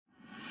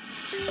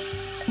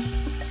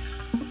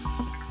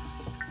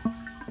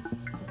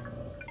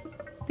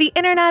The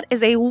internet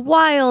is a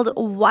wild,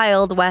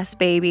 wild west,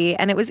 baby,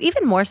 and it was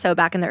even more so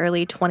back in the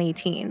early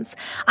 2010s.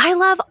 I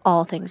love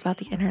all things about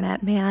the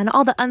internet, man.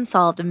 All the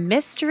unsolved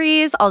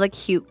mysteries, all the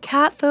cute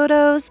cat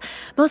photos.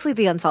 Mostly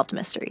the unsolved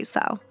mysteries,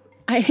 though.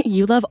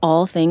 You love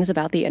all things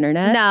about the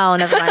internet? No,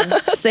 never mind.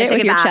 Say it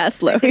with your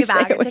chest, Lois.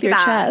 Say it with your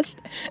chest.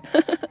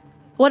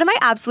 One of my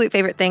absolute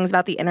favorite things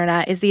about the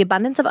internet is the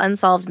abundance of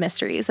unsolved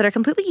mysteries that are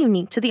completely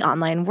unique to the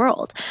online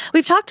world.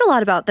 We've talked a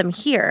lot about them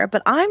here,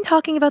 but I'm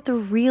talking about the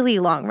really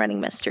long-running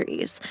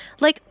mysteries.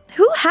 Like,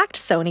 who hacked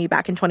Sony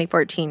back in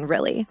 2014,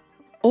 really?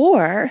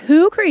 Or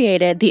who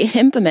created the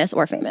infamous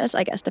or famous,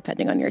 I guess,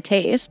 depending on your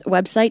taste,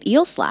 website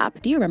Eel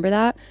Slap? Do you remember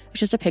that? It's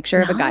just a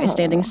picture of a guy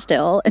standing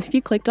still, and if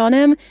you clicked on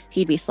him,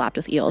 he'd be slapped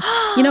with eels.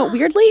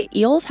 Weirdly,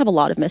 eels have a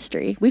lot of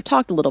mystery. We've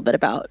talked a little bit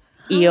about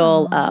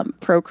eel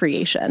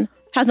procreation.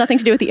 Has nothing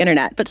to do with the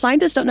internet, but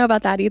scientists don't know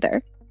about that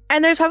either.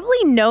 And there's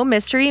probably no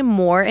mystery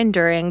more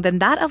enduring than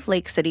that of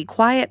Lake City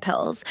Quiet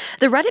Pills,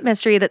 the Reddit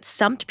mystery that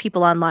stumped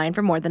people online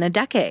for more than a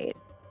decade.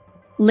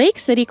 Lake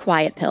City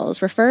Quiet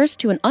Pills refers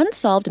to an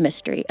unsolved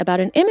mystery about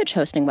an image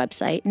hosting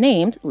website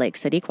named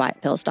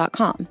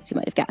LakeCityQuietPills.com, as you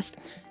might have guessed.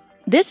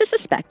 This is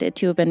suspected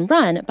to have been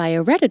run by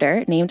a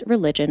Redditor named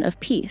Religion of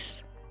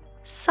Peace.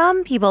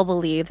 Some people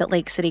believe that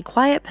Lake City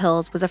Quiet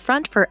Pills was a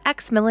front for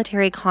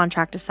ex-military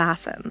contract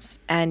assassins.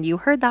 And you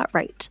heard that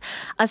right.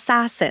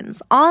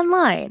 Assassins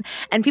online.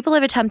 And people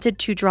have attempted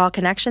to draw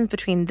connections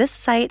between this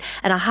site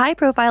and a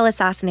high-profile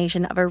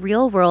assassination of a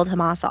real-world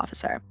Hamas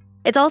officer.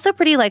 It's also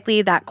pretty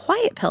likely that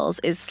Quiet Pills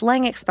is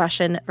slang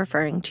expression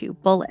referring to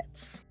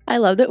bullets. I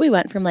love that we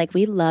went from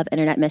we love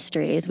internet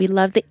mysteries. We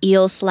love the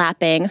eel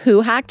slapping.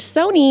 Who hacked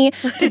Sony?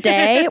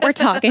 Today, we're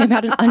talking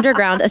about an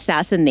underground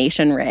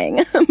assassination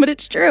ring. But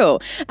it's true.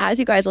 As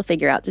you guys will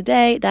figure out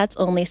today, that's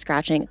only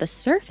scratching the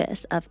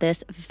surface of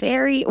this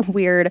very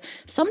weird,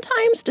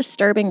 sometimes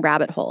disturbing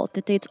rabbit hole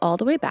that dates all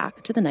the way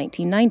back to the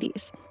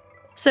 1990s.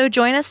 So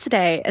join us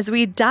today as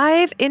we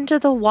dive into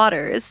the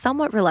waters,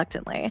 somewhat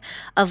reluctantly,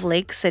 of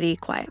Lake City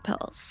Quiet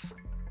Pills.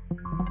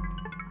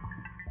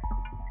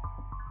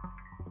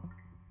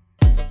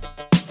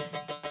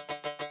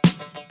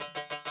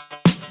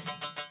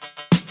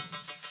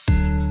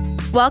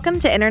 Welcome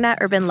to Internet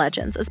Urban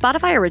Legends, a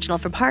Spotify original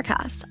from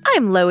Parcast.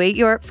 I'm Loie,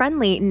 your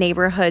friendly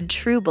neighborhood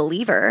true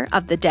believer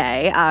of the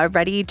day,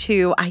 ready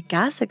to, I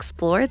guess,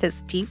 explore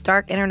this deep,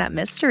 dark internet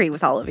mystery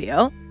with all of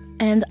you.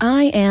 And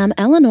I am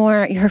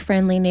Eleanor, your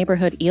friendly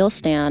neighborhood eel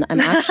stan.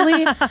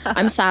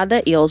 I'm sad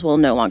that eels will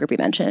no longer be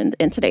mentioned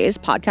in today's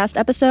podcast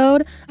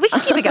episode. We can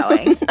keep it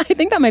going. I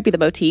think that might be the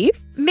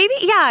motif. Maybe,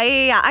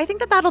 yeah. I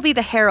think that'll be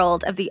the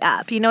herald of the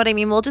app. You know what I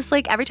mean? We'll just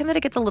every time that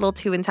it gets a little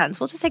too intense,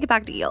 we'll just take it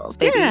back to eels,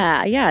 baby.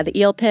 Yeah. The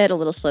eel pit, a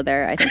little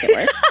slither. I think it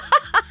works.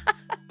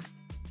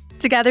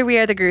 Together we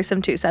are the Gruesome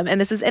Twosome,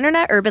 and this is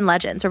Internet Urban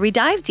Legends, where we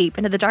dive deep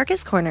into the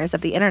darkest corners of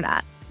the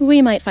internet.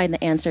 We might find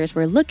the answers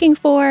we're looking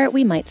for,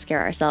 we might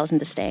scare ourselves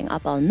into staying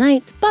up all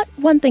night, but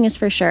one thing is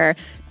for sure,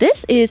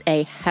 this is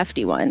a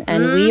hefty one,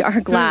 and we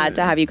are glad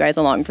to have you guys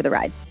along for the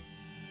ride.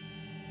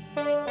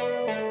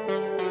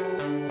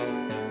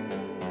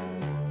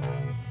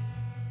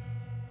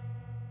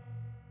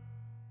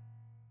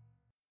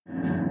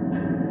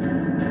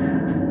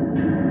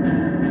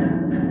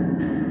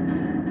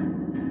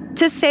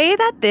 To say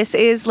that this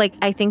is,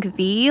 I think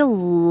the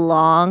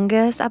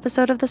longest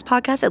episode of this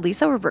podcast, at least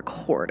that we're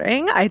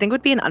recording, I think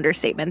would be an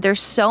understatement.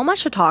 There's so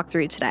much to talk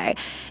through today.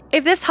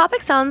 If this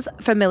topic sounds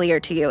familiar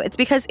to you, it's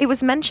because it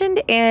was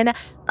mentioned in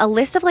a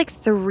list of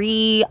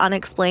 3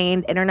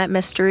 unexplained internet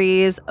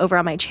mysteries over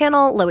on my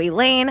channel, Loie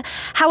Lane.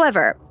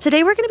 However,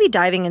 today we're going to be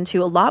diving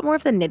into a lot more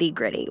of the nitty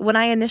gritty. When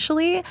I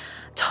initially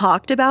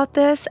talked about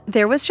this,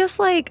 there was just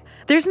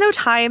there's no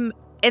time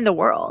in the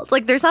world.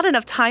 There's not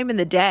enough time in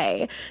the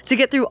day to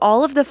get through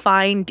all of the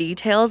fine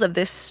details of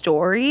this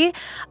story.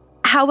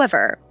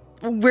 However,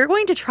 we're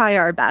going to try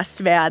our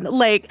best, man.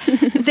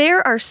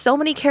 There are so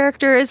many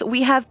characters.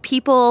 We have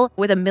people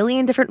with a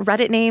million different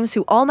Reddit names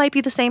who all might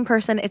be the same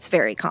person. It's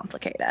very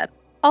complicated.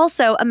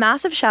 Also, a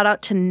massive shout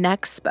out to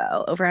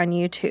Nexpo over on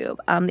YouTube,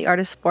 the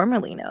artist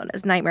formerly known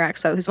as Nightmare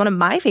Expo, who's one of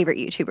my favorite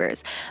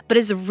YouTubers, but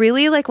is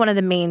really one of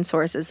the main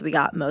sources we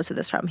got most of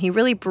this from. He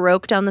really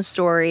broke down the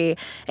story,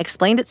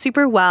 explained it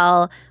super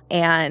well,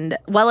 and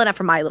well enough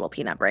for my little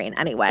peanut brain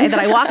anyway, that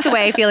I walked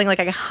away feeling like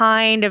I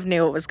kind of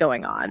knew what was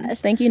going on. Yes,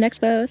 thank you,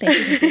 Nexpo. Thank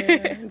you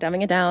for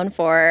dumbing it down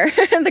for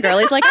the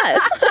girlies like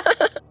us.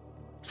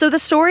 So the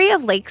story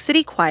of Lake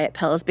City Quiet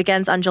Pills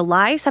begins on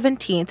July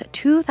 17th,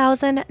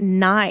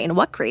 2009.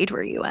 What grade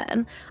were you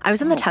in? I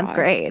was in the 10th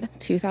grade.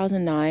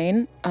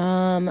 2009?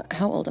 How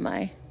old am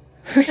I?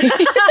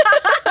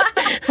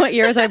 What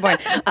year was I born?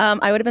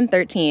 I would have been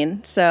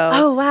 13, so...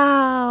 Oh,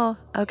 wow.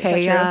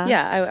 Okay, yeah.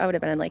 Yeah, I would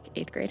have been in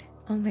 8th grade.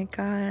 Oh my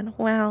God.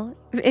 Wow.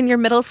 In your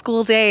middle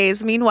school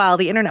days. Meanwhile,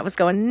 the internet was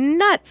going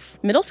nuts.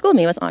 Middle school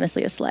me was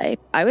honestly a sleigh.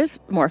 I was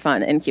more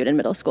fun and cute in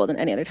middle school than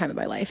any other time of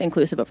my life,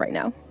 inclusive of right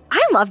now.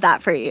 I love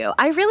that for you.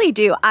 I really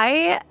do.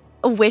 I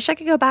wish I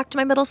could go back to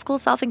my middle school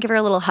self and give her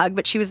a little hug,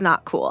 but she was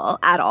not cool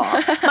at all.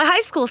 My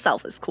high school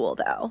self was cool,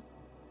 though.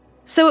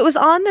 So it was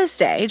on this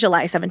day,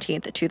 July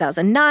 17th,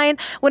 2009,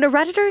 when a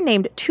Redditor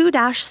named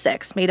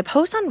 2-6 made a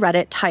post on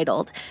Reddit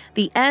titled,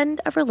 "The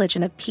End of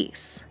Religion of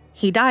Peace.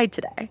 He died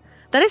today."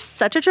 That is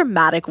such a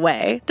dramatic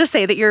way to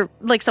say that you're,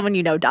 like, someone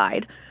you know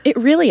died. It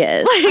really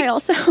is. Like, I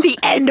also... the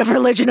end of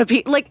Religion of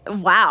Peace. Like,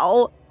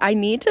 wow. I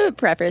need to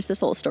preface this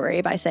whole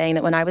story by saying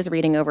that when I was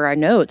reading over our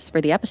notes for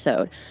the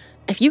episode,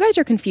 if you guys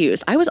are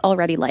confused, I was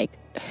already like,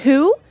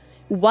 who?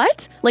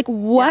 What? Like,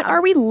 what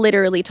are we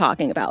literally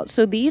talking about?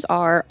 So these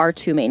are our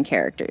two main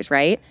characters,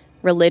 right?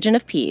 Religion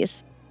of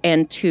Peace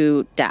and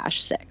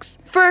 2-6.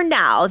 For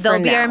now,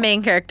 they'll be our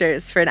main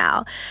characters for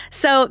now.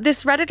 So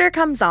this Redditor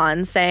comes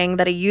on saying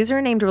that a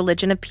user named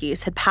Religion of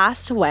Peace had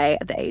passed away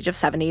at the age of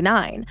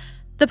 79.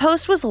 The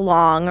post was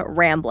long,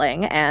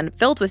 rambling, and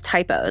filled with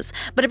typos,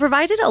 but it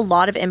provided a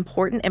lot of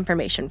important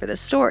information for the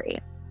story.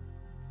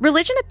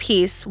 Religion of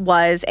Peace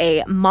was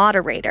a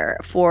moderator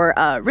for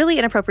a really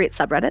inappropriate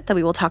subreddit that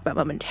we will talk about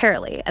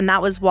momentarily, and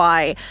that was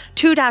why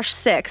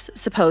 2-6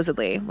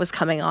 supposedly was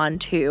coming on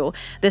to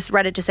this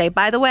Reddit to say,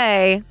 by the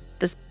way,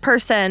 this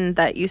person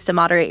that used to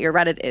moderate your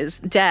Reddit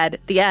is dead.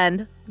 The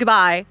end.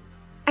 Goodbye.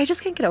 I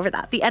just can't get over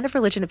that. The end of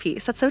Religion of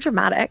Peace. That's so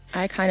dramatic.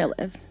 I kind of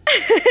live.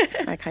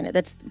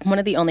 That's one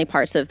of the only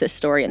parts of this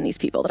story and these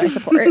people that I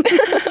support.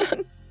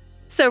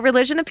 So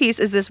Religion of Peace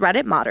is this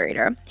Reddit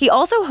moderator. He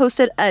also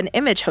hosted an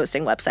image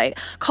hosting website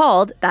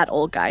called That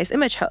Old Guy's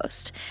Image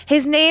Host.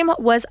 His name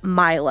was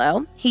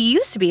Milo. He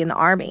used to be in the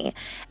army.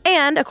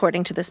 And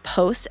according to this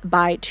post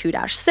by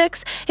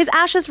 2-6, his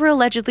ashes were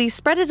allegedly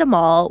spread at a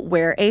mall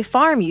where a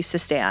farm used to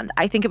stand.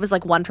 I think it was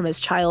like one from his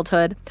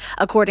childhood,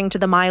 according to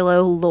the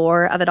Milo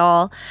lore of it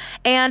all.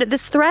 And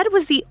this thread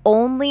was the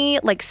only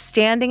like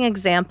standing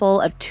example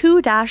of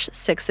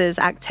 2-6's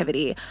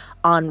activity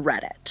on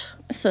Reddit.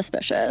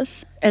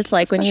 Suspicious. It's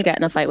like when you get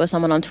in a fight with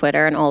someone on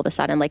Twitter and all of a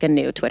sudden like a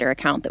new Twitter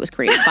account that was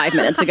created 5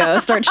 minutes ago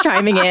starts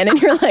chiming in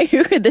and you're like,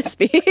 who could this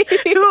be?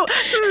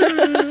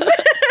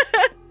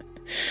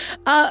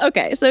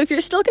 Okay, so if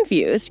you're still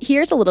confused,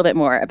 here's a little bit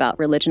more about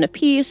Religion of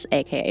Peace,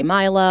 aka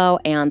Milo,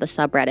 and the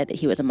subreddit that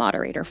he was a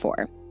moderator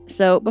for.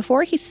 So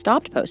before he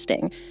stopped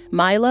posting,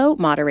 Milo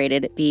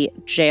moderated the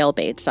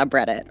Jailbait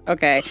subreddit,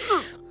 okay?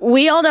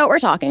 We all know what we're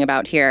talking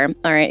about here.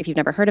 All right, if you've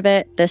never heard of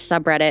it, this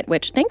subreddit,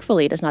 which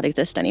thankfully does not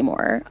exist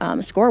anymore,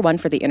 score one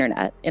for the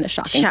internet in a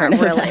shocking turn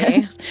of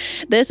events.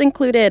 This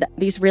included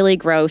these really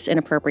gross,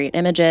 inappropriate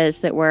images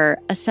that were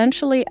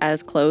essentially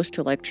as close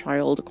to like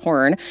child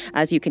porn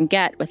as you can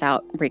get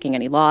without breaking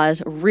any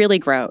laws. Really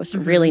gross,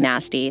 really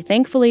nasty.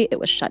 Thankfully, it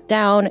was shut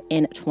down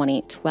in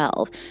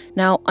 2012.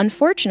 Now,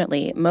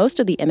 unfortunately, most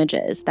of the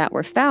images that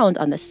were found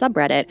on this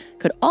subreddit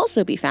could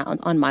also be found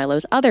on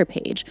Milo's other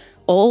page,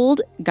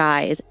 Old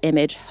Guy's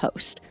Image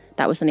Host.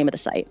 That was the name of the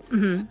site.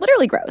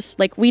 Literally gross.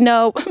 Like, we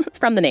know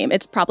from the name,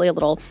 it's probably a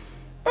little,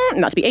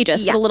 not to be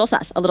ageist, but a little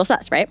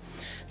sus, right?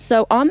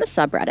 So on the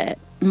subreddit,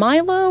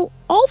 Milo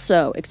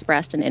also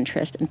expressed an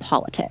interest in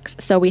politics.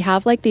 So we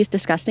have like these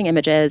disgusting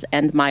images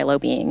and Milo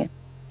being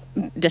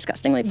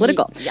disgustingly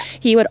political.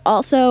 He would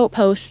also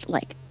post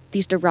like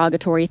these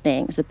derogatory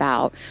things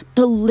about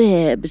the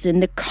libs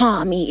and the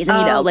commies and,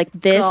 you know, like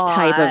this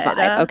type of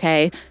vibe,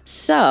 okay?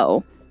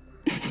 So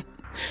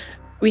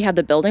we have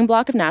the building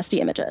block of nasty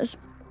images.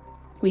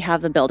 We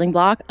have the building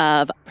block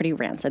of pretty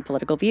rancid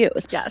political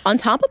views. Yes. On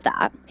top of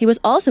that, he was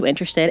also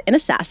interested in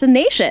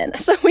assassination.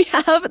 So we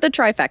have the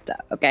trifecta,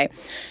 okay?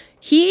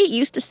 He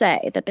used to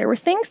say that there were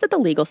things that the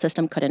legal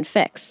system couldn't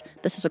fix.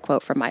 This is a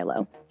quote from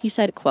Milo. He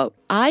said, quote,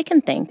 "I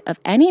can think of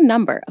any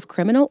number of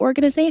criminal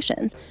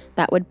organizations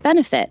that would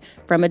benefit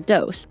from a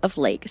dose of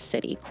Lake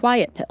City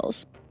quiet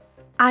pills."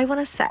 I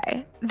want to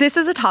say, this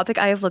is a topic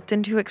I have looked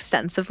into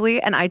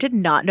extensively, and I did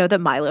not know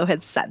that Milo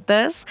had said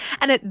this.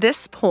 And at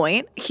this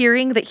point,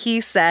 hearing that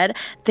he said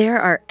there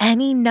are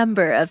any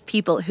number of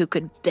people who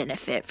could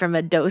benefit from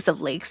a dose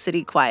of Lake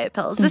City quiet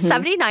pills, the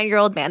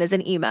 79-year-old man is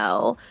an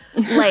emo.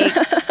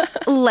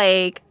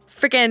 Like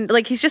freaking,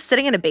 like he's just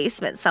sitting in a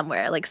basement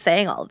somewhere, like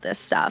saying all of this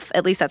stuff.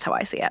 At least that's how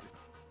I see it.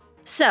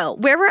 So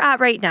where we're at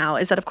right now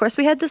is that, of course,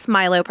 we had this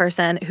Milo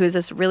person who's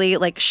this really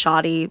like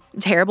shoddy,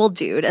 terrible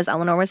dude, as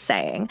Eleanor was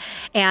saying.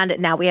 And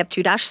now we have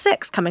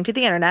 2-6 coming to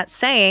the internet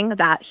saying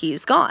that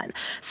he's gone.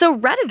 So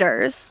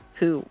Redditors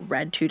who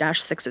read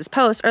 2-6's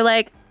post are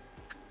like,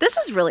 this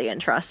is really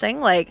interesting.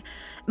 Like,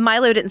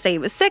 Milo didn't say he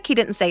was sick. He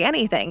didn't say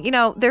anything. You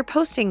know, they're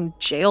posting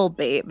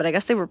jailbait, but I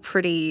guess they were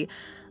pretty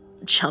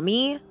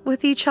chummy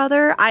with each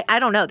other. I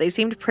don't know. They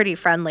seemed pretty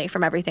friendly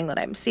from everything that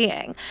I'm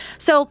seeing.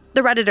 So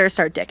the Redditors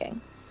start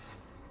digging.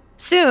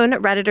 Soon,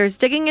 Redditors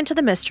digging into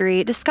the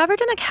mystery discovered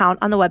an account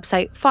on the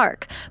website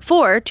FARC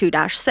for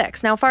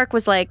 2-6. Now, FARC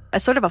was like a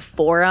sort of a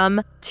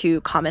forum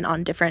to comment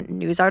on different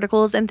news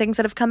articles and things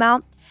that have come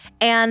out.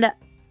 And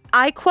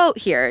I quote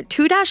here,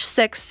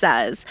 2-6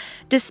 says,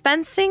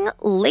 dispensing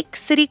Lake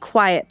City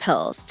quiet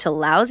pills to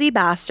lousy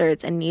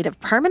bastards in need of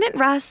permanent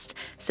rest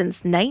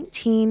since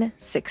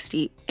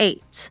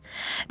 1968.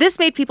 This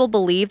made people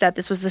believe that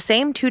this was the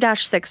same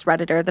 2-6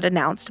 Redditor that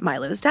announced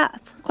Milo's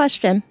death.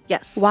 Question.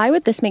 Yes. Why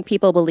would this make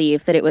people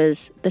believe that it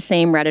was the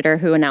same Redditor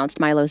who announced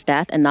Milo's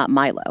death and not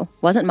Milo?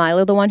 Wasn't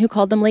Milo the one who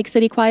called them Lake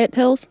City quiet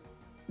pills?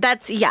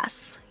 That's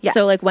yes.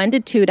 So like when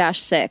did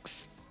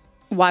 2-6,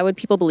 why would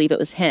people believe it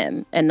was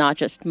him and not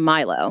just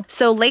Milo?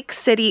 So Lake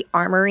City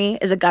Armory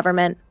is a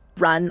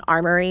government-run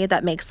armory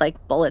that makes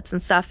like bullets and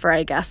stuff for,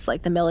 I guess,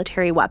 like the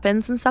military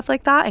weapons and stuff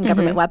like that and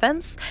government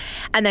weapons.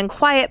 And then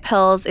quiet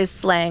pills is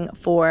slang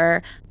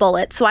for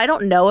bullets. So I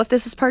don't know if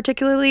this is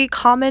particularly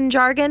common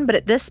jargon, but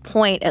at this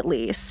point, at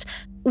least,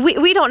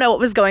 we don't know what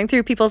was going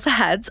through people's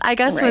heads, I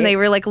guess, when they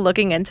were like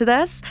looking into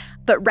this.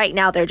 But right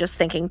now they're just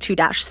thinking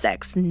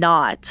 2-6,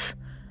 not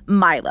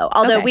Milo.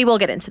 Although we will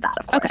get into that,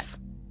 of course.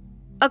 Okay.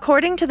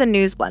 According to the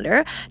News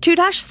Blender,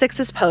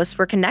 2-6's posts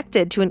were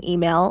connected to an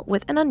email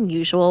with an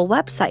unusual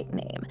website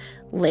name,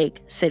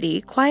 Lake City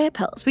Quiet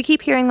Pills. We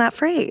keep hearing that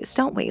phrase,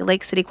 don't we?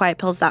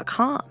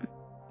 LakeCityQuietPills.com.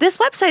 This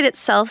website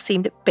itself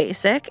seemed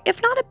basic, if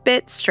not a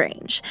bit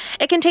strange.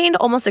 It contained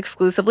almost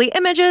exclusively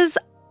images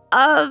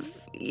of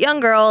young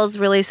girls,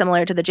 really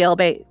similar to the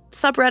Jailbait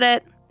subreddit.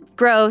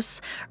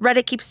 Gross.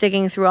 Reddit keeps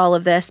digging through all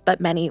of this, but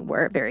many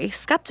were very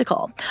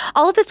skeptical.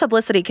 All of this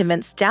publicity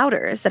convinced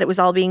doubters that it was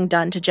all being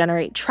done to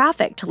generate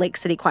traffic to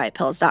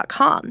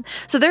LakeCityQuietPills.com.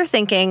 So they're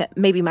thinking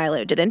maybe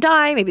Milo didn't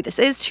die, maybe this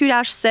is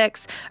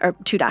 2-6, or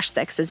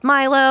 2-6 is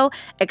Milo,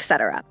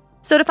 etc.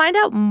 So to find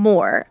out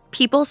more,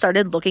 people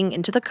started looking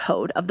into the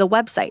code of the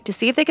website to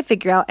see if they could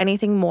figure out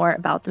anything more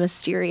about the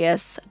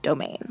mysterious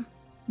domain.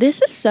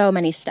 This is so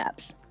many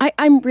steps.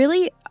 I'm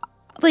really,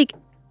 like...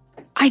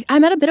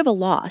 I'm at a bit of a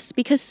loss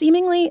because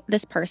seemingly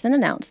this person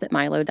announced that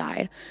Milo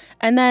died.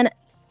 And then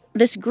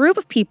this group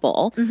of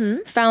people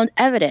found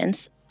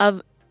evidence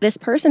of this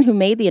person who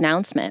made the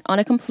announcement on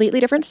a completely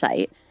different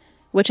site,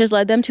 which has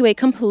led them to a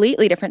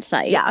completely different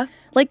site. Yeah.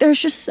 Like there's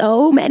just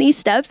so many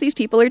steps these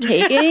people are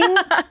taking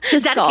to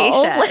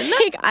solve.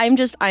 Like I'm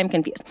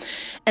confused.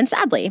 And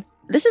sadly,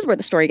 this is where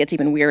the story gets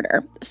even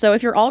weirder. So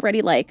if you're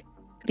already like,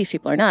 these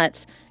people are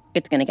nuts,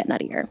 it's going to get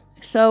nuttier.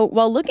 So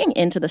while looking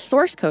into the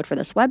source code for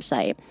this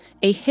website,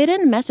 a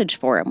hidden message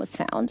forum was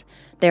found.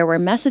 There were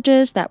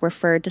messages that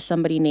referred to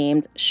somebody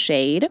named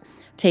Shade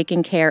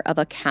taking care of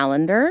a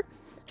calendar,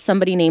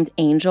 somebody named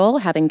Angel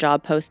having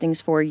job postings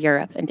for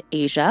Europe and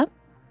Asia,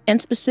 and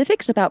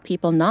specifics about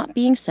people not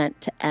being sent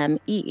to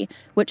ME,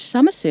 which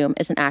some assume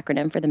is an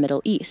acronym for the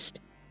Middle East.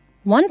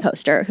 One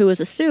poster, who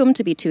was assumed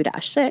to be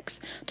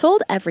 2-6,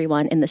 told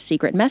everyone in the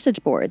secret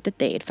message board that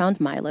they'd found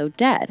Milo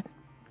dead.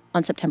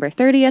 On September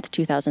 30th,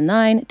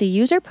 2009, the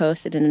user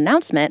posted an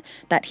announcement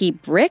that he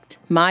bricked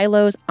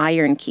Milo's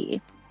iron key.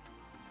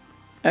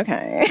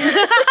 Okay.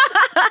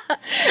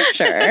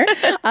 Sure.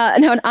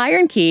 Now, an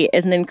iron key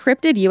is an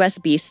encrypted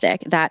USB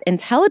stick that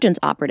intelligence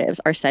operatives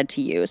are said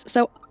to use.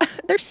 So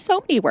there's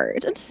so many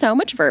words and so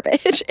much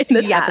verbiage in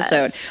this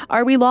episode.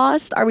 Are we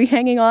lost? Are we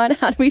hanging on?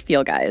 How do we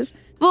feel, guys?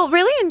 Well,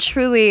 really and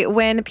truly,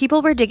 when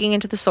people were digging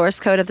into the source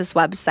code of this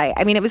website,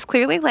 I mean, it was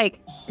clearly like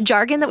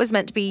jargon that was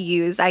meant to be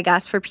used, I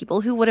guess, for people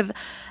who would have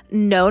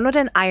known what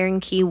an iron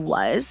key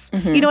was.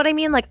 You know what I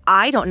mean? Like,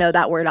 I don't know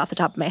that word off the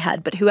top of my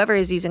head, but whoever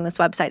is using this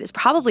website is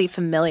probably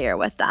familiar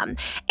with them.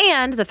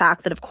 And the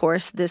fact that, of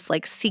course, this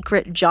like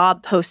secret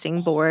job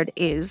posting board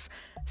is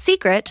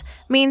secret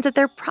means that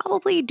they're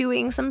probably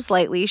doing some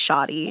slightly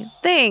shoddy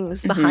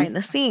things behind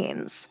the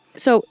scenes.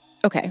 So,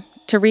 okay,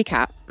 to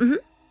recap.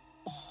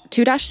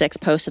 2-6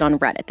 posted on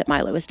Reddit that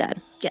Milo is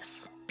dead.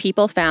 Yes.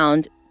 People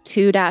found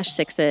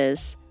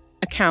 2-6's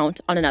account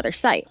on another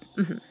site,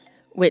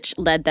 which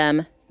led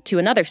them to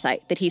another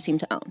site that he seemed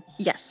to own.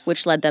 Yes.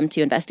 Which led them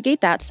to investigate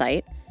that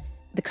site,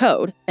 the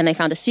code, and they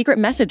found a secret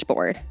message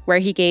board where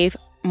he gave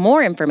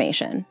more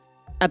information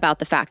about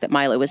the fact that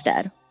Milo was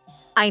dead.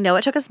 I know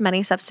it took us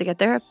many steps to get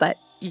there, but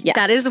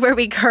that is where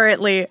we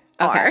currently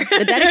are.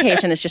 The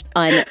dedication is just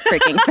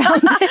unfreaking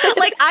founded.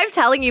 Like, I'm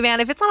telling you, man,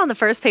 if it's not on the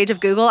first page of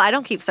Google, I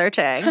don't keep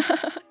searching.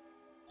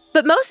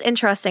 But most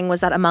interesting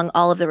was that among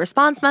all of the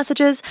response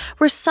messages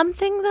were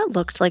something that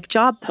looked like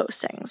job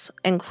postings,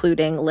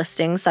 including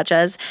listings such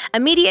as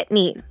immediate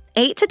need,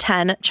 8 to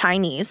 10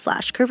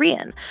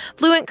 Chinese/Korean,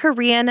 fluent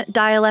Korean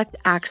dialect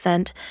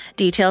accent,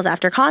 details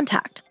after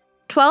contact,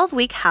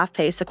 12-week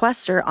half-pay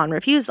sequester on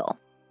refusal.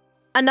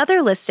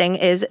 Another listing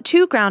is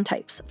 2 ground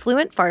types,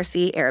 fluent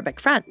Farsi, Arabic,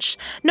 French,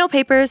 no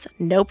papers,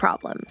 no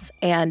problems,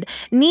 and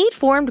need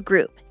formed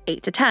group,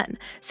 8 to 10,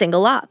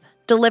 single up,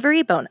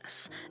 delivery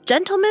bonus,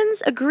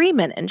 gentleman's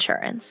agreement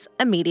insurance,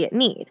 immediate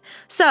need.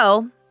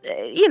 So,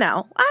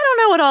 I don't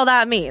know what all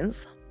that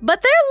means, but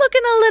they're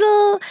looking a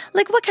little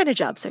like, what kind of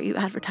jobs are you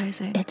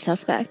advertising? It's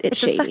suspect. It's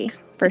shady,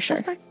 for sure.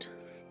 Suspect.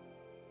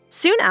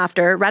 Soon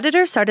after,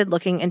 Redditors started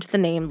looking into the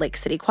name Lake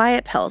City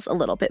Quiet Pills a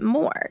little bit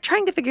more,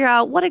 trying to figure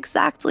out what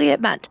exactly it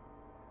meant.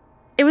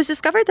 It was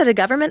discovered that a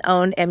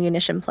government-owned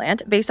ammunition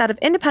plant based out of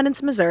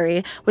Independence,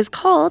 Missouri was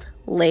called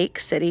Lake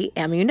City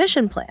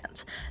Ammunition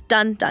Plant.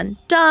 Dun, dun,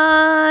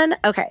 dun.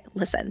 Okay,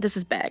 listen, this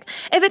is big.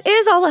 If it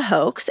is all a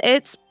hoax,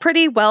 it's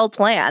pretty well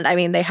planned. I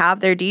mean, they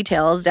have their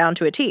details down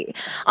to a T.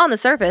 On the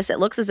surface, it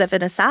looks as if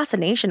an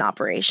assassination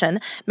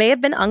operation may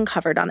have been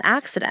uncovered on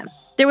accident.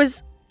 There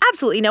was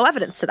absolutely no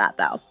evidence to that,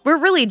 though.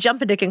 We're really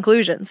jumping to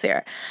conclusions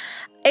here.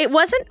 It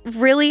wasn't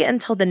really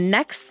until the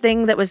next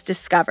thing that was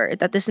discovered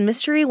that this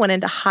mystery went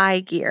into high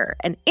gear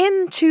and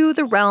into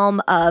the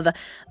realm of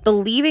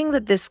believing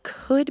that this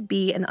could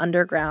be an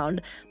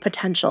underground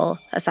potential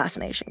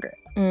assassination group.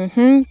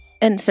 Mm-hmm.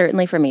 And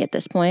certainly for me at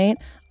this point,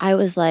 I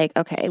was like,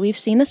 okay, we've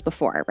seen this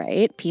before,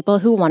 right? People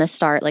who want to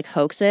start like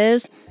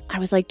hoaxes. I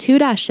was like,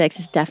 2-6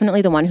 is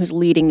definitely the one who's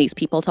leading these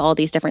people to all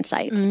these different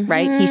sites,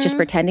 right? He's just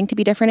pretending to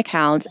be different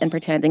accounts and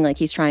pretending like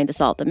he's trying to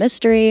solve the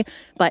mystery,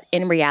 but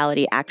in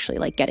reality, actually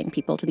like getting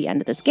people to the end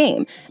of this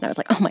game. And I was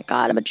like, oh my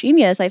God, I'm a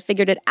genius. I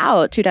figured it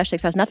out.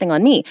 2-6 has nothing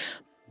on me.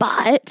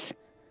 But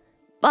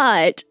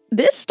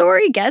this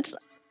story gets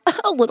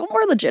a little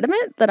more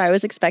legitimate than I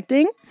was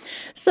expecting.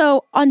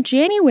 So on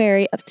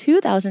January of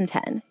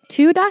 2010,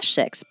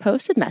 2-6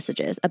 posted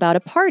messages about a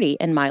party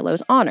in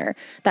Milo's honor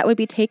that would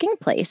be taking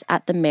place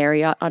at the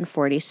Marriott on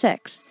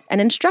 46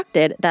 and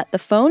instructed that the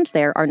phones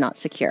there are not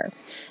secure.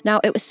 Now,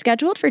 it was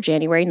scheduled for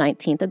January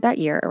 19th of that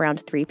year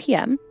around 3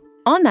 p.m.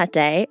 On that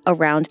day,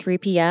 around 3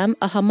 p.m.,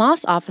 a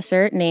Hamas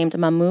officer named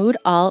Mahmoud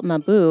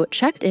al-Mabou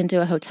checked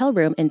into a hotel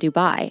room in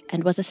Dubai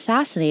and was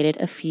assassinated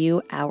a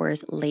few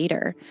hours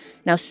later.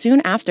 Now, soon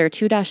after,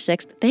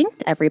 2-6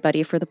 thanked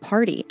everybody for the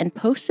party and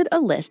posted a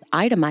list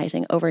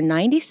itemizing over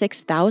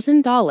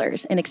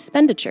 $96,000 in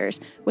expenditures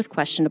with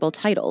questionable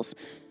titles.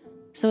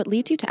 So it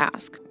leads you to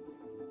ask,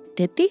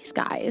 did these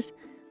guys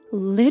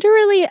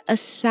literally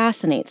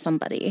assassinate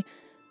somebody?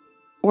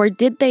 Or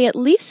did they at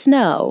least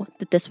know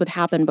that this would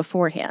happen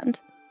beforehand?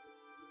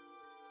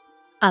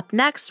 Up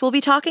next, we'll be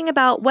talking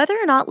about whether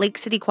or not Lake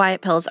City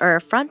Quiet Pills are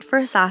a front for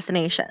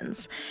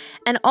assassinations,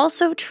 and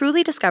also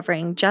truly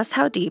discovering just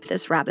how deep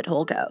this rabbit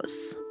hole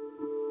goes.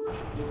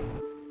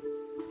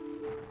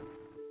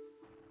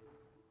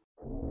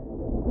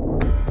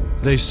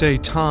 They say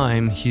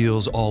time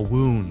heals all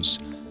wounds,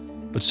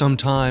 but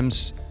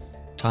sometimes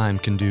time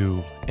can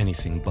do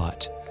anything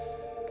but.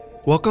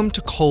 Welcome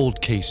to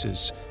Cold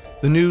Cases,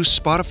 the new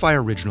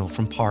Spotify original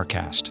from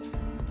Parcast.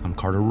 I'm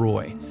Carter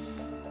Roy.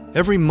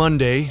 Every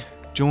Monday,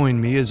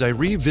 join me as I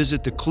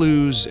revisit the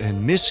clues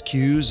and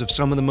miscues of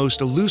some of the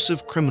most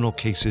elusive criminal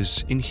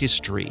cases in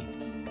history.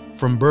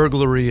 From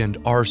burglary and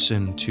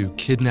arson to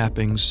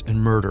kidnappings and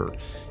murder,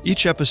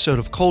 each episode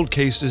of Cold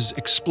Cases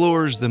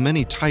explores the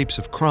many types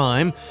of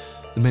crime,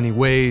 the many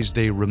ways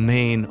they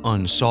remain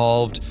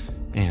unsolved,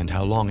 and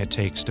how long it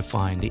takes to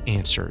find the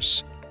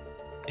answers,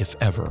 if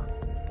ever.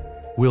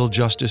 Will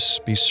justice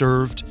be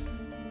served?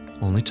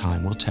 Only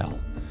time will tell.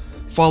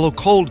 Follow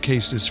Cold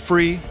Cases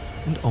free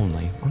and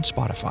only on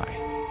Spotify.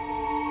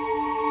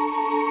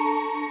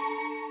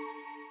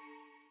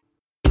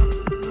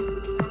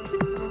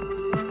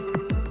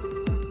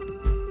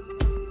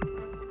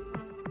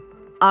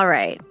 All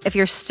right, if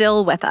you're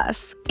still with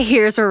us,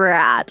 here's where we're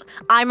at.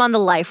 I'm on the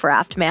life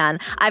raft, man.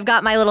 I've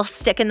got my little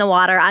stick in the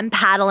water. I'm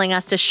paddling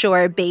us to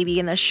shore, baby,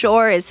 and the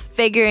shore is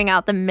figuring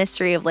out the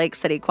mystery of Lake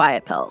City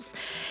Quiet Pills.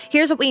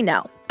 Here's what we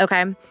know,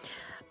 okay?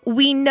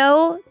 We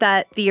know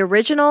that the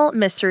original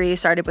mystery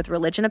started with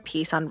Religion of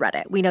Peace on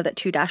Reddit. We know that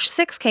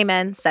 2-6 came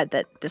in, said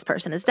that this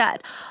person is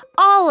dead.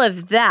 All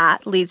of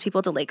that leads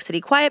people to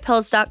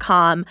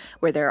LakeCityQuietPills.com,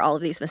 where there are all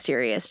of these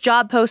mysterious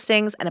job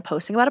postings and a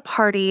posting about a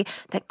party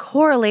that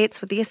correlates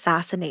with the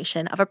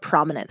assassination of a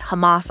prominent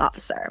Hamas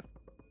officer.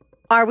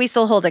 Are we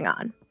still holding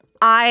on?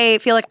 I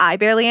feel like I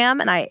barely am,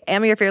 and I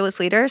am your fearless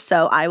leader,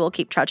 so I will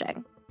keep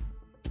trudging.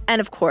 And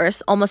of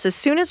course, almost as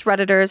soon as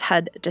Redditors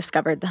had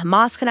discovered the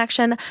Hamas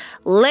connection,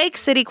 Lake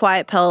City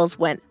Quiet Pills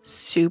went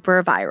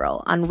super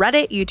viral on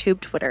Reddit, YouTube,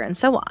 Twitter, and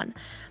so on.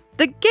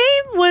 The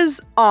game was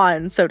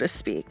on, so to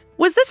speak.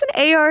 Was this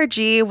an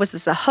ARG? Was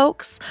this a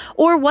hoax?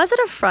 Or was it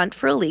a front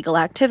for illegal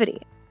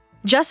activity?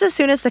 Just as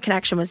soon as the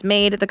connection was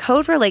made, the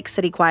code for Lake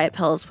City Quiet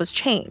Pills was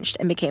changed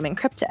and became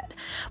encrypted.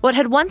 What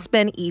had once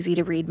been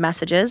easy-to-read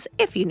messages,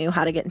 if you knew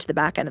how to get into the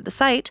back end of the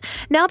site,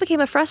 now became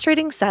a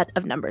frustrating set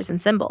of numbers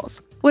and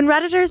symbols. When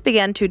Redditors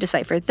began to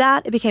decipher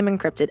that, it became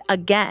encrypted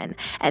again,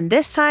 and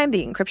this time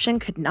the encryption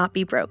could not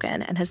be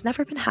broken and has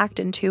never been hacked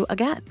into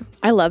again.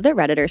 I love that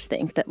Redditors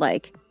think that,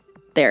 like,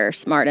 they're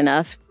smart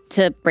enough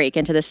to break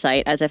into the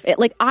site as if it,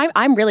 like,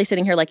 I'm really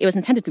sitting here like it was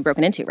intended to be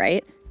broken into,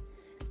 right?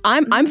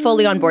 I'm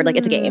fully on board. Like,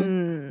 it's a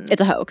game.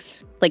 It's a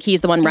hoax. Like,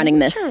 he's the one running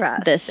this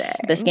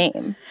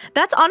game.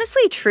 That's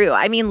honestly true.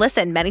 I mean,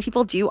 listen, many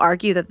people do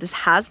argue that this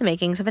has the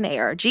makings of an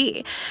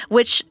ARG,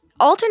 which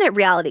alternate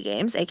reality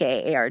games,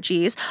 aka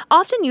ARGs,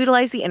 often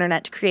utilize the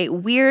internet to create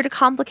weird,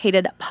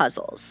 complicated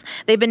puzzles.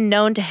 They've been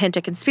known to hint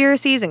at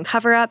conspiracies and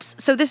cover-ups,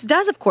 so this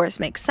does, of course,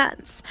 make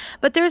sense.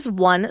 But there's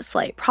one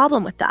slight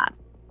problem with that.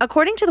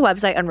 According to the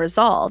website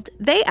Unresolved,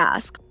 they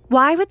ask,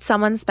 Why would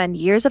someone spend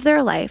years of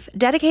their life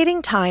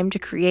dedicating time to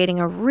creating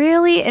a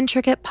really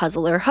intricate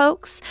puzzle or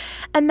hoax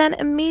and then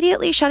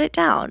immediately shut it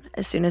down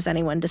as soon as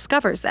anyone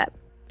discovers it?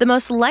 The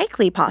most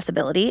likely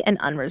possibility, in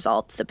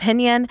Unresolved's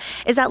opinion,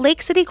 is that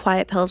Lake City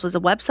Quiet Pills was a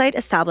website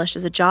established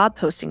as a job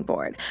posting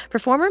board for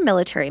former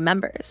military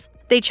members.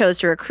 They chose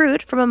to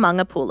recruit from among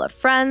a pool of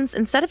friends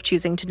instead of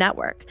choosing to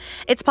network.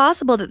 It's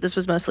possible that this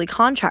was mostly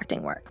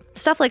contracting work,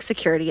 stuff like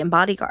security and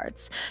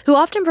bodyguards, who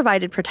often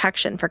provided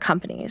protection for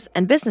companies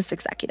and business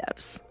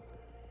executives.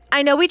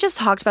 I know we just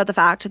talked about the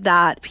fact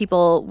that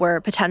people were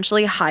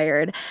potentially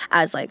hired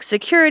as like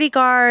security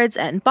guards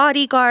and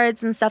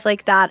bodyguards and stuff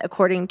like that,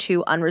 according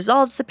to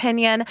Unresolved's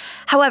opinion.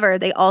 However,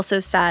 they also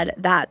said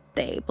that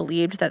they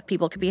believed that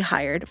people could be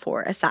hired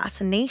for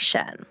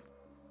assassination.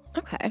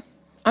 Okay.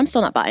 I'm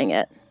still not buying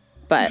it,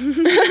 but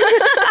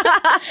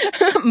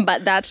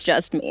but that's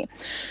just me.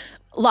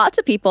 Lots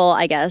of people,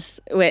 I guess,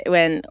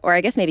 or I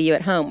guess maybe you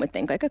at home would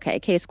think like, okay,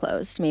 case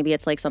closed. Maybe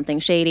it's like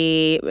something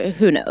shady.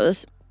 Who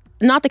knows?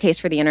 Not the case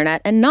for the internet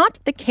and not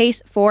the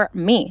case for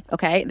me,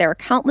 okay? There are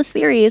countless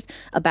theories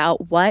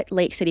about what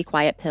Lake City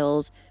Quiet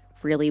Pills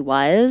really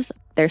was.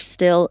 There's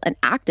still an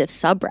active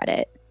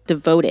subreddit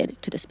devoted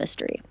to this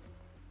mystery.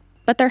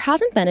 But there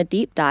hasn't been a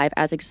deep dive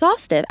as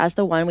exhaustive as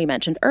the one we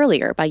mentioned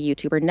earlier by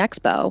YouTuber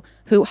Nexpo,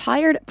 who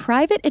hired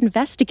private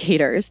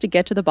investigators to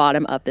get to the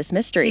bottom of this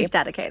mystery. He's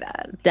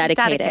dedicated.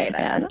 Dedicated.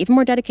 Man. Even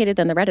more dedicated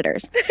than the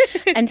Redditors.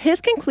 And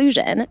his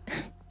conclusion,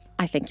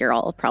 I think you're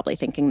all probably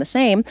thinking the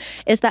same,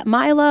 is that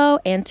Milo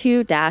and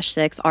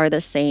 2-6 are the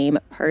same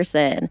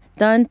person.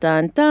 Dun,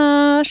 dun,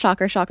 dun.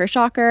 Shocker, shocker,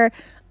 shocker.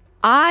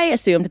 I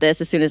assumed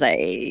this as soon as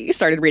I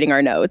started reading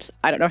our notes.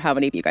 I don't know how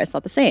many of you guys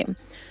thought the same.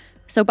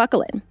 So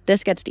buckle in.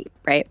 This gets deep,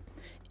 right?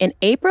 In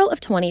April of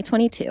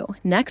 2022,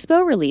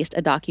 Nexpo released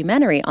a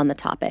documentary on the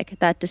topic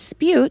that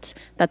disputes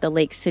that the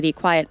Lake City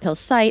Quiet Pills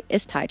site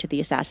is tied to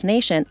the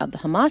assassination of the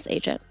Hamas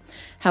agent.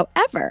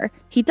 However,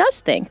 he does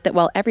think that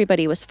while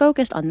everybody was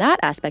focused on that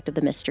aspect of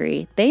the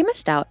mystery, they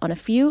missed out on a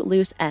few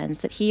loose ends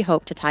that he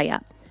hoped to tie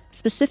up,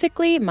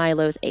 specifically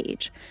Milo's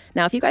age.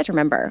 Now, if you guys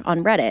remember,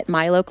 on Reddit,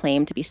 Milo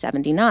claimed to be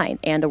 79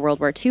 and a World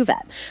War II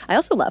vet. I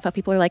also love how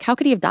people are like, how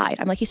could he have died?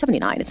 I'm like, he's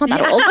 79. It's not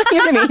that old. You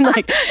know what I mean?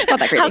 Like, it's not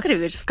that crazy. How could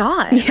he have just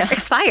gone? Yeah.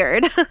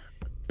 Expired.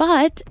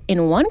 But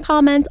in one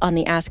comment on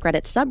the Ask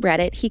Reddit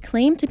subreddit, he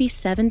claimed to be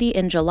 70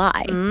 in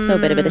July. So a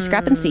bit of a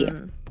discrepancy.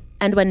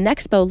 And when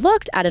Nexpo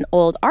looked at an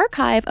old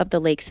archive of the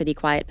Lake City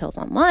Quiet Pills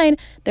online,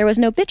 there was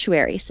an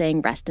obituary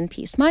saying, "Rest in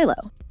peace,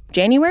 Milo."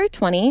 January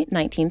 20,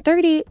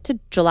 1930 to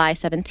July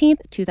 17,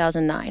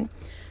 2009.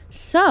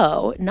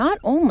 So not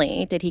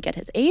only did he get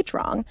his age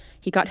wrong,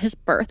 he got his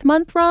birth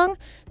month wrong,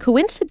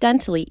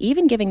 coincidentally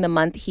even giving the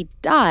month he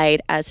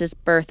died as his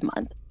birth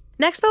month.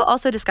 Nexpo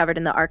also discovered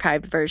in the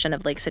archived version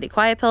of Lake City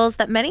Quiet Pills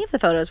that many of the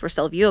photos were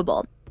still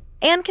viewable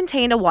and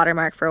contained a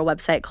watermark for a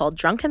website called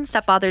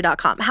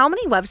drunkenstepfather.com. How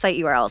many website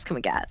URLs can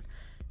we get?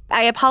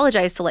 I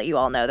apologize to let you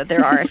all know that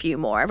there are a few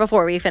more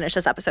before we finish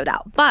this episode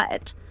out,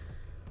 but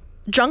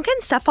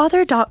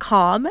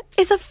drunkenstepfather.com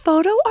is a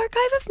photo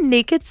archive of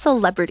naked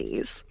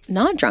celebrities.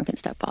 Not Drunken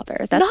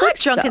Stepfather. That's not like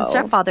Drunken so...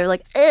 Stepfather,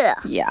 like, ugh.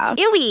 Yeah.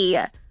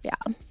 Ewy. Yeah.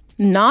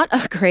 Not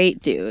a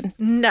great dude.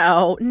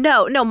 No.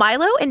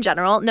 Milo in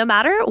general, no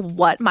matter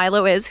what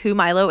Milo is, who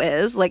Milo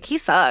is, like, he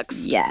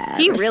sucks. Yeah.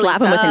 He really slap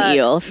sucks. him with an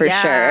eel for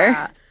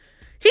sure.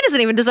 He doesn't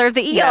even deserve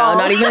the eel. No,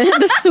 not even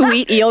the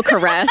sweet eel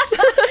caress.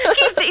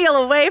 Keep the eel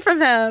away from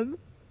him.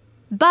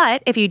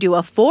 But if you do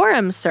a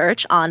forum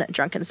search on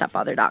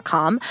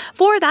drunkenstepfather.com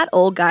for that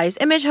old guy's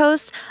image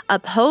host, a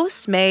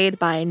post made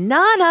by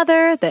none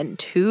other than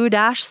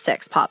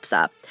 2-6 pops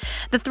up.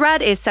 The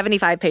thread is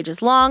 75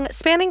 pages long,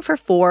 spanning for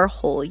 4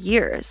 whole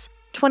years,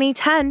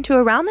 2010 to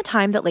around the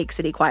time that Lake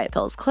City Quiet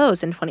Pills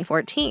closed in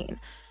 2014.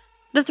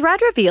 The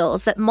thread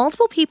reveals that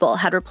multiple people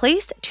had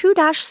replaced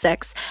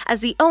 2-6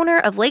 as the owner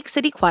of Lake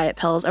City Quiet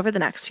Pills over the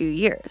next few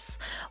years.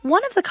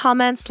 One of the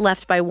comments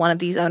left by one of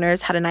these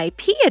owners had an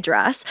IP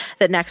address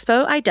that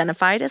Nexpo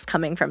identified as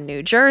coming from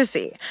New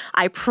Jersey.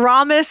 I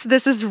promise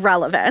this is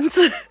relevant.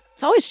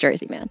 It's always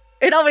Jersey, man.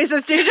 It always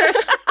is New Jersey.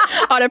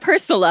 On a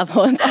personal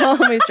level, it's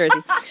always Jersey.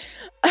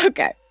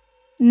 Okay.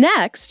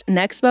 Next,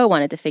 Nexpo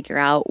wanted to figure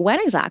out when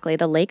exactly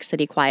the Lake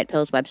City Quiet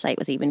Pills website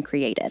was even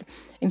created.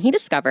 And he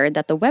discovered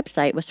that the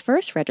website was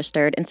first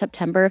registered in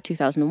September of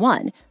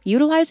 2001,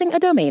 utilizing a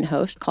domain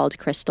host called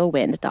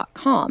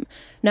crystalwind.com.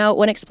 Now,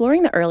 when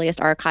exploring the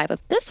earliest archive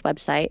of this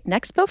website,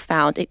 Nexpo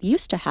found it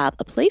used to have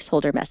a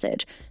placeholder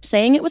message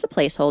saying it was a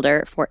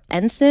placeholder for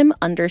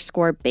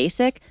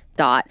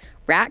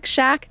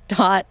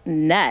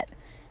ensim_basic.rackshack.net.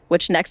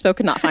 which Nexpo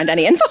could not find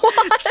any info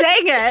on.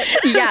 Dang it.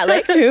 Yeah,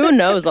 like who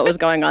knows what was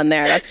going on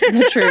there? That's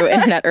the true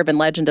internet urban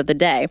legend of the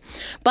day.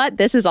 But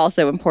this is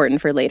also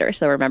important for later,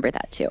 so remember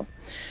that too.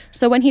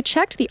 So when he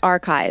checked the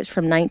archives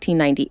from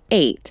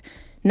 1998,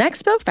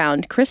 Nexpo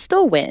found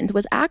Crystal Wind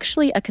was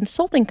actually a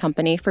consulting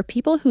company for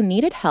people who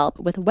needed help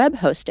with web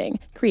hosting,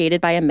 created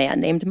by a man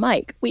named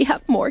Mike. We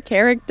have more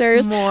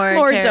characters,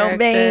 more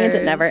domains,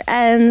 it never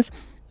ends.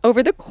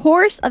 Over the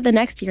course of the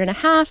next year and a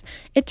half,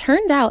 it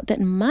turned out that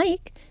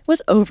Mike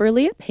was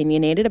overly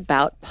opinionated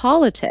about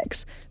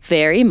politics,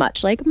 very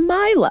much like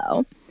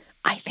Milo.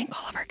 I think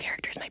all of our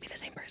characters might be the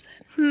same person.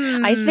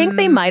 I think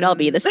they might all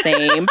be the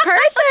same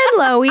person,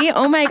 Loie.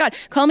 Oh my God.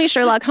 Call me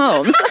Sherlock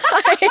Holmes.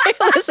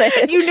 Listen.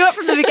 You knew it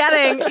from the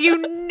beginning. You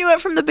knew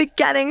it from the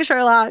beginning,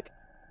 Sherlock.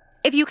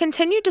 If you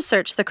continued to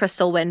search the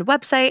Crystal Wind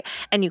website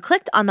and you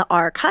clicked on the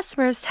Our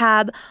Customers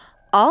tab,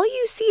 all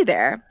you see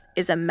there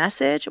is a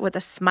message with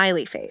a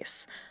smiley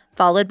face,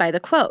 followed by the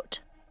quote,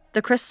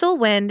 "The crystal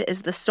wind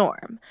is the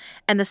storm,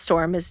 and the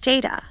storm is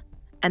data,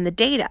 and the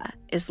data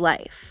is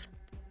life."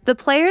 The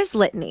Player's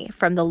Litany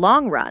from The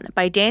Long Run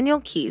by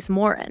Daniel Keyes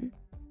Morin.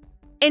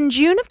 In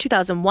June of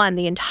 2001,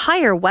 the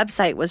entire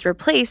website was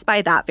replaced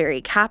by that very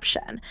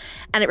caption,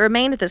 and it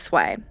remained this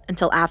way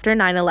until after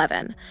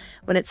 9/11,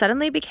 when it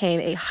suddenly became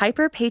a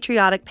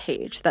hyper-patriotic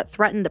page that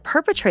threatened the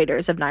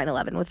perpetrators of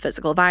 9/11 with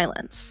physical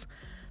violence.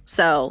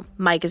 So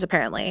Mike is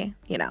apparently,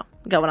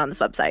 going on this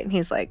website, and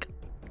he's like,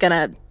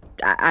 gonna,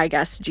 I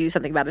guess, do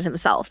something about it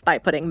himself by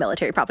putting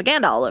military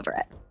propaganda all over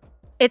it.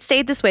 It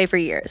stayed this way for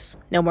years.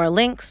 No more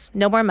links,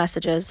 no more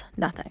messages,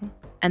 nothing.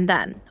 And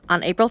then,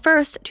 on April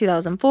 1st,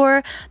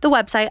 2004, the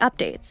website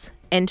updates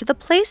into the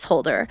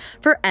placeholder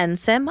for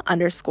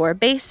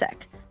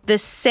NSIM_basic, the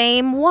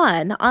same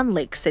one on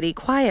Lake City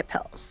Quiet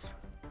Pills.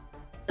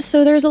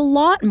 So there's a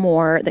lot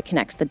more that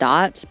connects the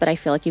dots, but I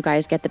feel like you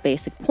guys get the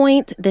basic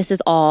point. This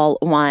is all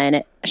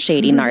one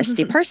shady,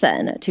 nasty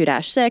person.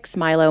 2-6,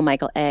 Milo,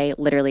 Michael A.,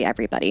 literally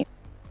everybody.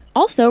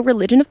 Also,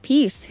 Religion of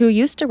Peace, who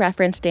used to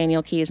reference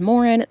Daniel Keyes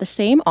Morin, the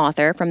same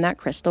author from that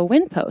Crystal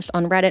Wind post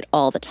on Reddit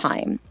all the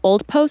time.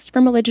 Old posts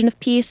from Religion of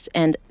Peace,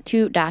 and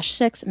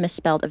 2-6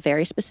 misspelled a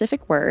very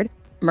specific word,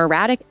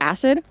 muriatic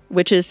acid,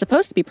 which is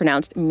supposed to be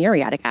pronounced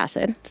muriatic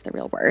acid, it's the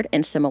real word,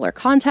 in similar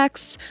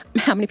contexts.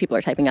 How many people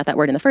are typing out that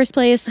word in the first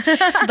place?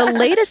 The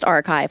latest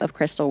archive of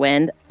Crystal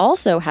Wind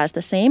also has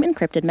the same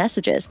encrypted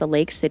messages the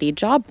Lake City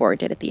job board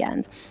did at the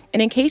end.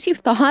 And in case you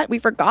thought we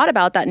forgot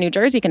about that New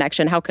Jersey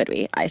connection, how could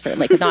we? I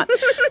certainly could not.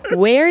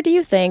 Where do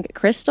you think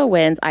Crystal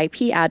Wind's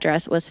IP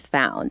address was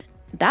found?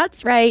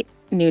 That's right,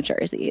 New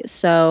Jersey.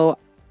 So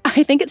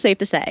I think it's safe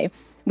to say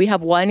we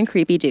have one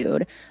creepy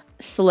dude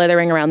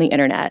slithering around the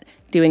internet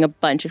doing a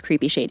bunch of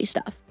creepy, shady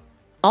stuff.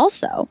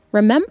 Also,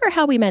 remember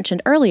how we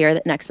mentioned earlier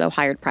that Nexpo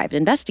hired private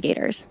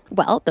investigators?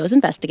 Well, those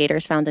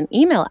investigators found an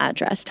email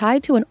address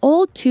tied to an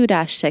old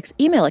 2-6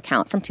 email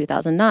account from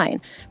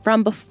 2009,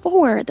 from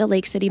before the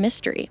Lake City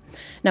mystery.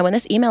 Now, when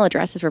this email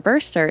address is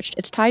reverse searched,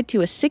 it's tied to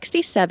a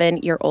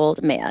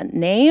 67-year-old man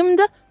named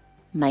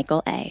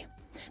Michael A.,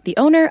 the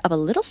owner of a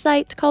little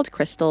site called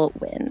Crystal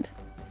Wind.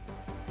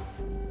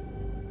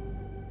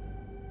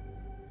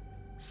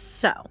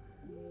 So,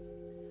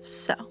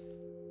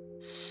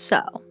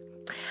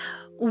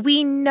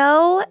 we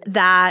know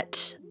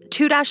that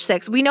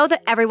 2-6, we know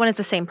that everyone is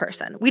the same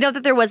person. We know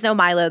that there was no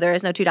Milo, there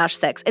is no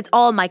 2-6. It's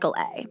all Michael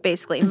A.,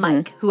 basically,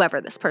 Mike, whoever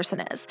this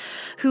person is,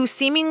 who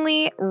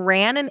seemingly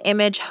ran an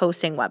image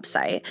hosting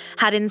website,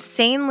 had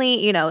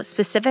insanely,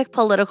 specific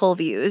political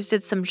views,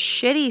 did some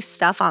shitty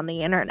stuff on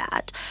the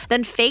internet,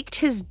 then faked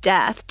his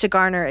death to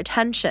garner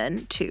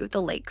attention to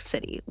the Lake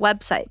City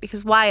website.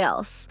 Because why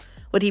else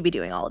would he be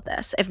doing all of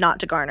this if not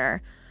to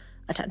garner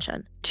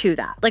attention to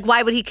that? Like,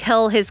 why would he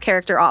kill his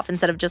character off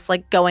instead of just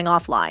going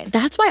offline?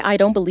 That's why I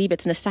don't believe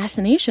it's an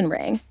assassination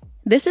ring.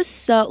 This is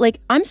so,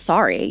 I'm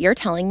sorry. You're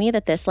telling me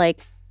that this,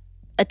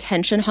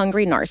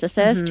 attention-hungry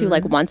narcissist who,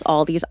 wants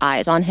all these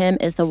eyes on him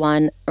is the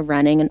one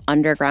running an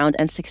underground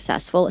and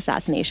successful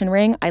assassination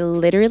ring? I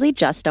literally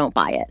just don't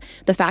buy it.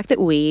 The fact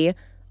that we,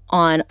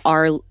 on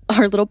our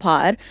little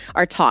pod,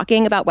 are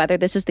talking about whether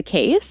this is the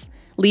case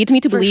leads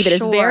me to believe it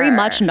is very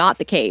much not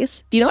the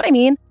case. Do you know what I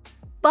mean?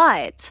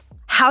 But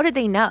how did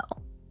they know?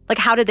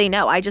 How did they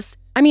know?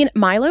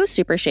 Milo's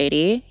super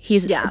shady.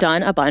 He's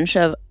done a bunch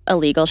of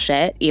illegal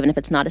shit, even if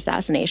it's not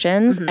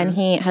assassinations. And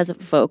he has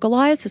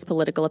vocalized his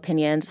political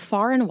opinions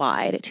far and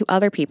wide to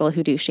other people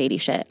who do shady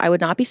shit. I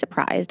would not be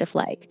surprised if,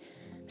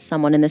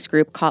 someone in this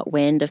group caught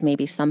wind of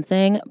maybe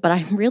something, but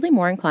I'm really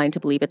more inclined to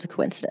believe it's a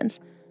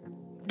coincidence.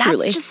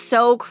 Truly. That's just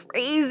so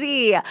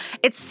crazy.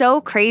 It's so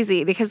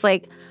crazy because,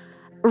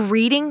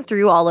 reading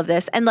through all of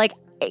this, and,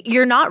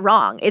 you're not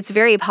wrong. It's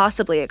very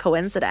possibly a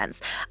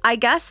coincidence. I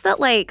guess that,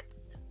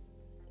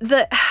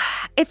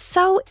 it's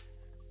so,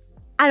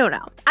 I don't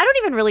know. I don't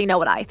even really know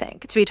what I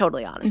think, to be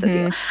totally honest with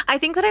you. I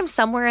think that I'm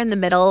somewhere in the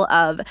middle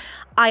of,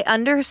 I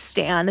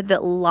understand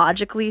that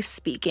logically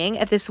speaking,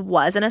 if this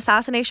was an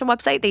assassination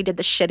website, they did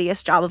the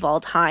shittiest job of all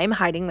time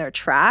hiding their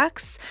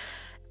tracks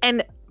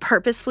and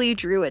purposefully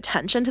drew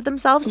attention to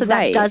themselves. So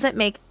that doesn't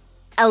make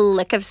a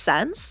lick of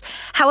sense.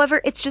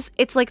 However, it's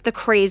the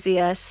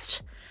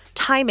craziest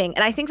timing.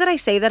 And I think that I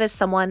say that as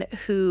someone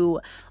who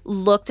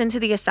looked into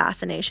the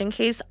assassination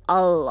case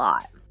a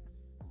lot.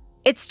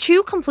 It's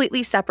two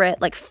completely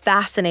separate,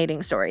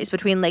 fascinating stories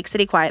between Lake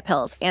City Quiet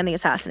Pills and the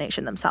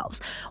assassination themselves.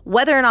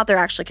 Whether or not they're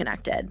actually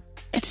connected,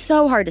 it's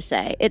so hard to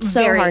say. It's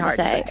so hard to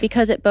say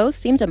because it both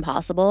seems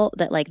impossible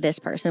that this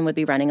person would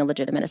be running a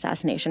legitimate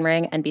assassination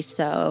ring and be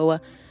so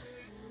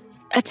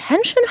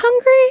attention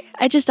hungry.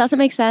 It just doesn't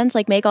make sense.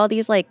 Like, make all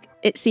these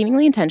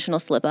seemingly intentional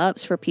slip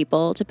ups for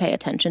people to pay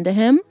attention to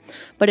him.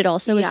 But it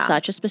also is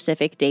such a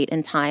specific date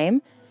and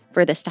time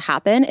for this to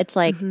happen. It's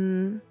like,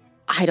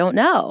 I don't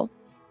know.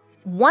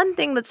 One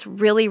thing that's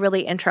really,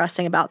 really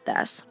interesting about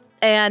this,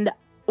 and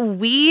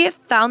we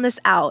found this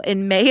out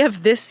in May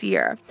of this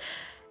year,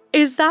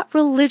 is that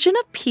Religion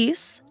of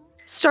Peace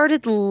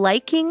started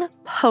liking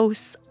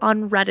posts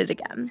on Reddit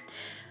again.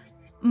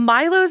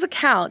 Milo's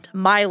account,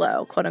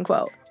 Milo, quote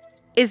unquote,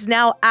 is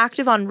now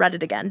active on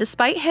Reddit again,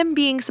 despite him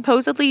being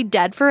supposedly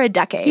dead for a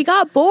decade. He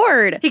got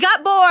bored. He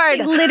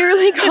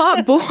Literally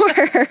got bored.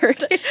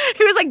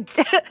 He was like,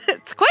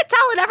 quit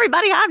telling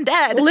everybody I'm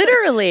dead.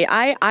 Literally.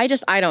 I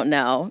don't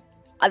know.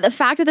 The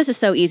fact that this is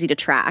so easy to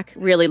track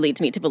really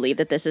leads me to believe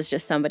that this is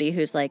just somebody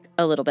who's like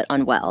a little bit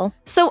unwell.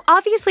 So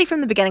obviously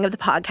from the beginning of the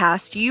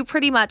podcast, you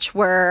pretty much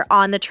were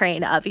on the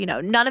train of,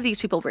 none of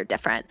these people were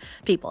different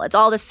people. It's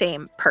all the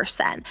same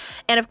person.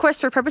 And of course,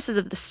 for purposes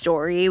of the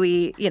story,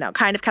 we,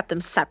 kind of kept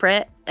them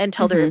separate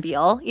until the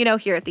reveal,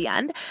 here at the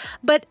end.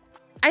 But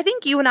I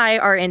think you and I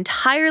are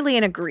entirely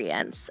in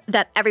agreement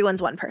that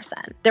everyone's one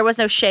person. There was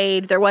no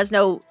shade. There was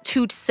no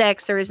 2 to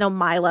 6. There is no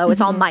Milo. It's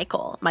all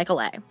Michael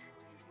A.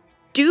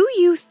 Do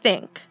you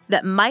think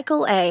that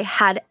Michael A.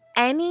 had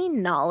any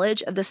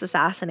knowledge of this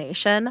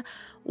assassination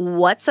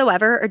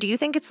whatsoever, or do you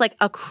think it's like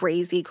a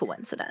crazy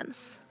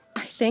coincidence?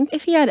 I think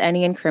if he had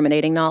any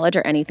incriminating knowledge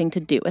or anything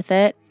to do with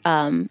it,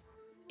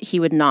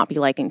 he would not be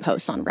liking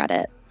posts on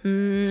Reddit.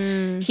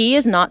 He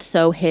is not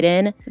so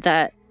hidden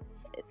that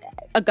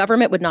a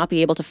government would not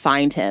be able to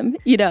find him.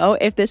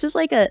 If this is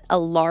like a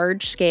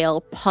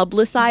large-scale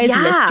publicized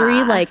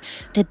mystery, like,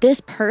 did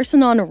this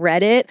person on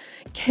Reddit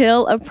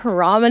kill a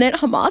prominent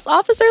Hamas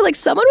officer? Like,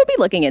 someone would be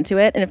looking into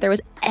it. And if there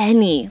was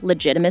any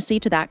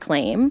legitimacy to that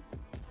claim,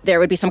 there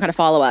would be some kind of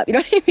follow-up. You know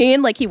what I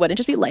mean? Like, he wouldn't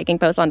just be liking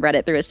posts on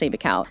Reddit through his same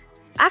account.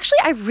 Actually,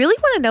 I really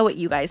want to know what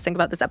you guys think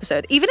about this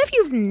episode. Even if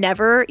you've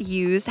never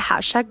used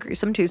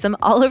 #GruesomeTwosome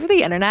all over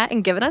the internet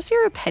and given us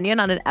your opinion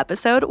on an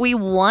episode, we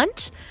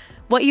want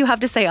what you have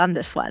to say on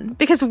this one,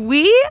 because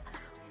we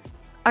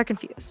are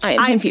confused. I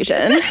am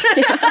confusion.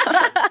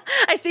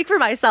 I speak for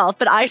myself,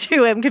 but I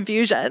too am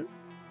confusion.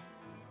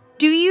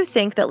 Do you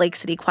think that Lake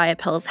City Quiet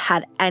Pills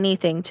had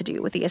anything to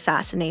do with the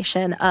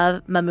assassination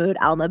of Mahmoud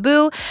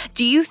al-Mabhouh?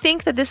 Do you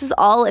think that this is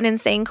all an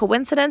insane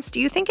coincidence?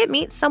 Do you think it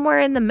meets somewhere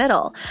in the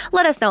middle?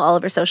 Let us know all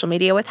over social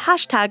media with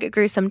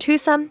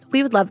 #GruesomeTwosome.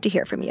 We would love to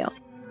hear from you.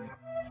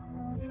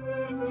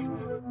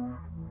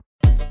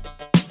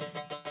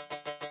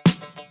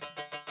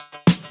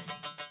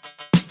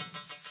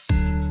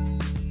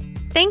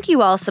 Thank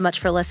you all so much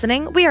for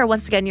listening. We are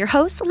once again your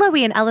hosts,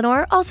 Loie and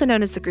Eleanor, also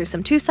known as the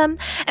Gruesome Twosome,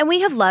 and we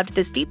have loved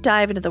this deep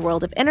dive into the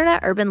world of internet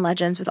urban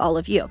legends with all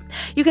of you.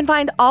 You can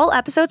find all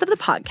episodes of the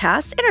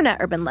podcast, Internet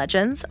Urban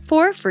Legends,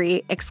 for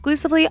free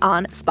exclusively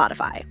on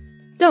Spotify.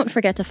 Don't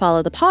forget to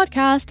follow the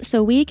podcast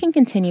so we can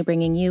continue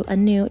bringing you a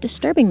new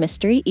disturbing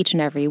mystery each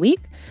and every week.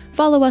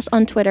 Follow us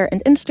on Twitter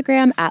and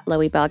Instagram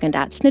 @LoieBug and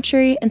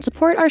 @Snitchery, and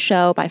support our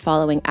show by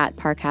following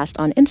 @Parcast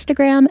on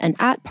Instagram and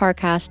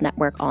 @Parcast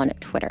Network on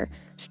Twitter.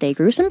 Stay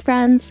gruesome,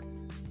 friends.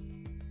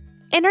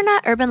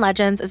 Internet Urban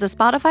Legends is a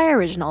Spotify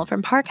original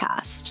from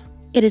Parcast.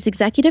 It is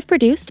executive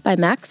produced by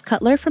Max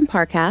Cutler from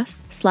Parcast,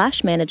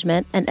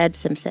 /management, and Ed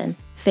Simpson,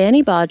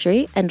 Fanny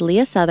Baudry, and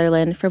Leah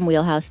Sutherland from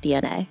Wheelhouse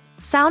DNA.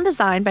 Sound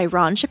design by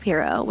Ron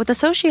Shapiro, with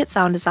associate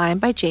sound design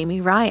by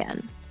Jamie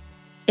Ryan.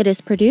 It is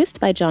produced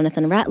by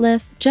Jonathan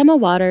Ratliff, Gemma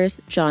Waters,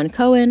 John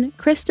Cohen,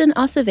 Kristen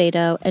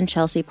Acevedo, and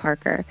Chelsea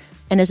Parker,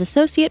 and is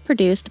associate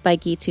produced by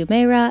Gitu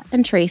Meira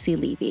and Tracy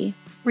Levy.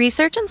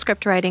 Research and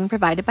script writing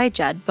provided by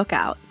Jed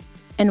Bookout.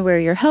 And we're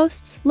your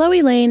hosts,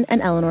 Loie Lane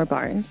and Eleanor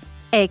Barnes,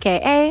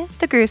 a.k.a.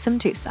 the Gruesome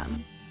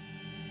Twosome.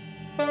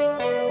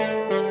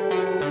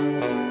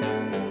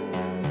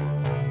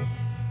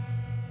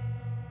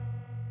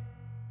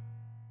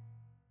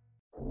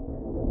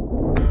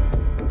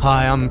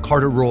 Hi, I'm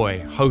Carter Roy,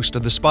 host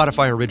of the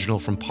Spotify original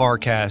from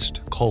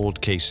Parcast,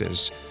 Cold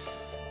Cases.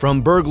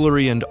 From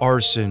burglary and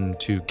arson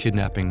to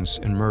kidnappings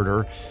and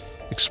murder,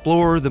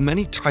 explore the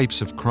many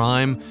types of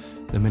crime,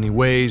 the many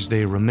ways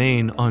they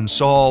remain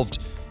unsolved,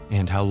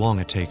 and how long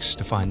it takes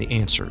to find the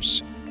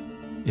answers,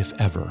 if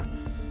ever.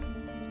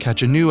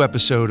 Catch a new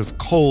episode of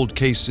Cold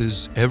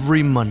Cases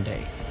every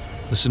Monday.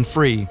 Listen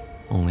free,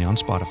 only on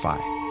Spotify.